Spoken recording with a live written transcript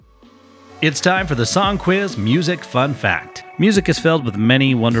It's time for the Song Quiz Music Fun Fact. Music is filled with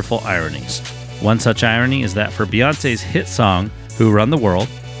many wonderful ironies. One such irony is that for Beyoncé's hit song, Who Run the World,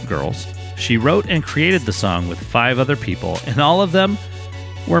 Girls, she wrote and created the song with 5 other people, and all of them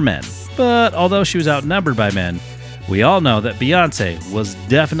were men. But although she was outnumbered by men, we all know that Beyoncé was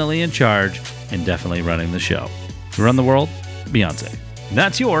definitely in charge and definitely running the show. Who Run the World? Beyoncé.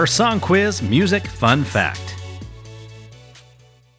 That's your Song Quiz Music Fun Fact.